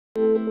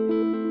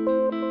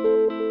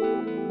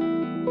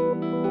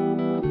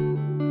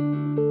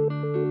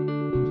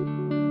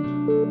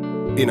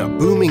In a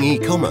booming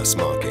e-commerce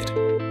market,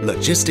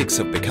 logistics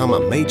have become a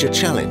major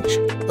challenge,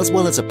 as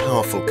well as a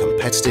powerful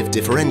competitive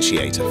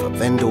differentiator for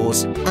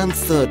vendors and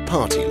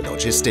third-party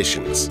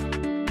logisticians.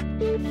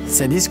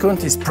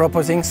 Cdiscount is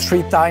proposing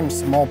 3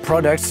 times more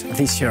products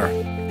this year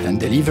and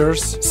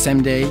delivers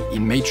same day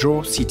in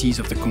major cities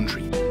of the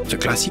country. The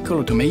classical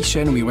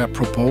automation we were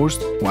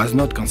proposed was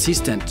not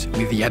consistent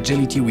with the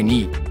agility we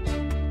need,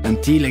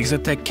 until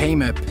Exotec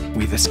came up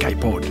with the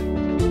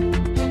Skypod.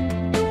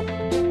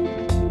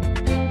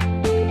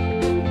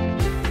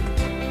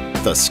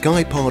 The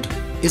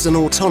Skypod is an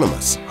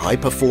autonomous,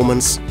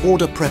 high-performance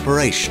order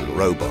preparation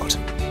robot.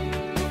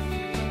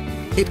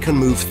 It can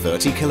move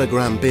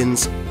 30-kilogram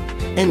bins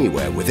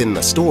anywhere within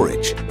the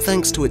storage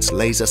thanks to its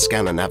laser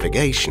scanner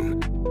navigation.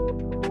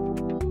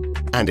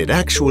 And it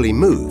actually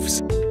moves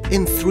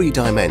in 3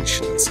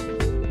 dimensions.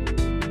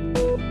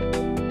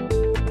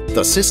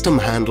 The system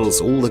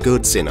handles all the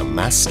goods in a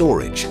mass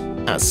storage.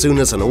 As soon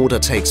as an order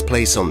takes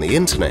place on the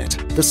internet,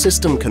 the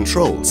system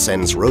control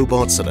sends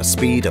robots at a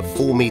speed of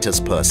 4 meters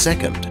per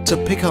second to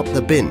pick up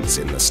the bins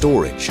in the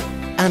storage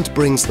and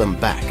brings them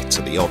back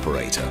to the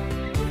operator.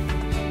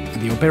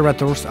 The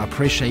operators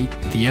appreciate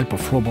the help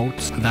of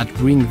robots that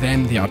bring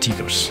them the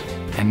articles.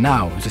 And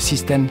now the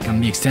system can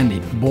be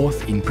extended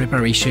both in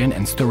preparation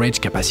and storage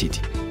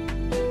capacity.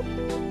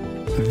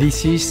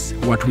 This is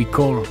what we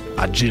call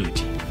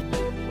agility.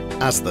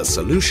 As the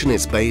solution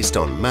is based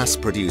on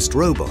mass-produced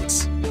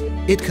robots,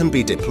 it can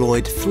be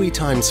deployed 3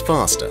 times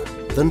faster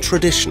than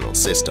traditional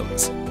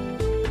systems.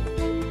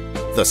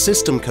 The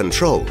system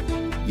control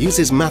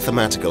uses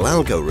mathematical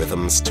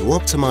algorithms to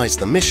optimize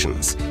the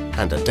missions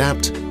and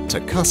adapt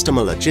to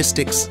customer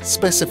logistics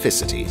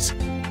specificities.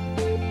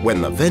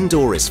 When the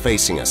vendor is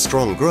facing a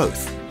strong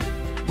growth,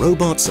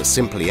 robots are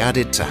simply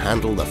added to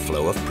handle the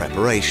flow of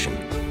preparation,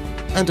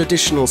 and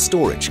additional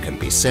storage can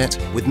be set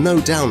with no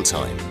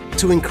downtime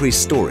to increase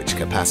storage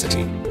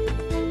capacity.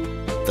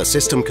 The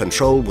system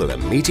control will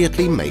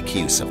immediately make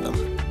use of them.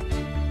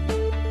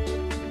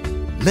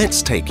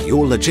 Let's take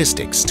your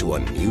logistics to a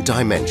new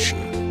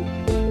dimension.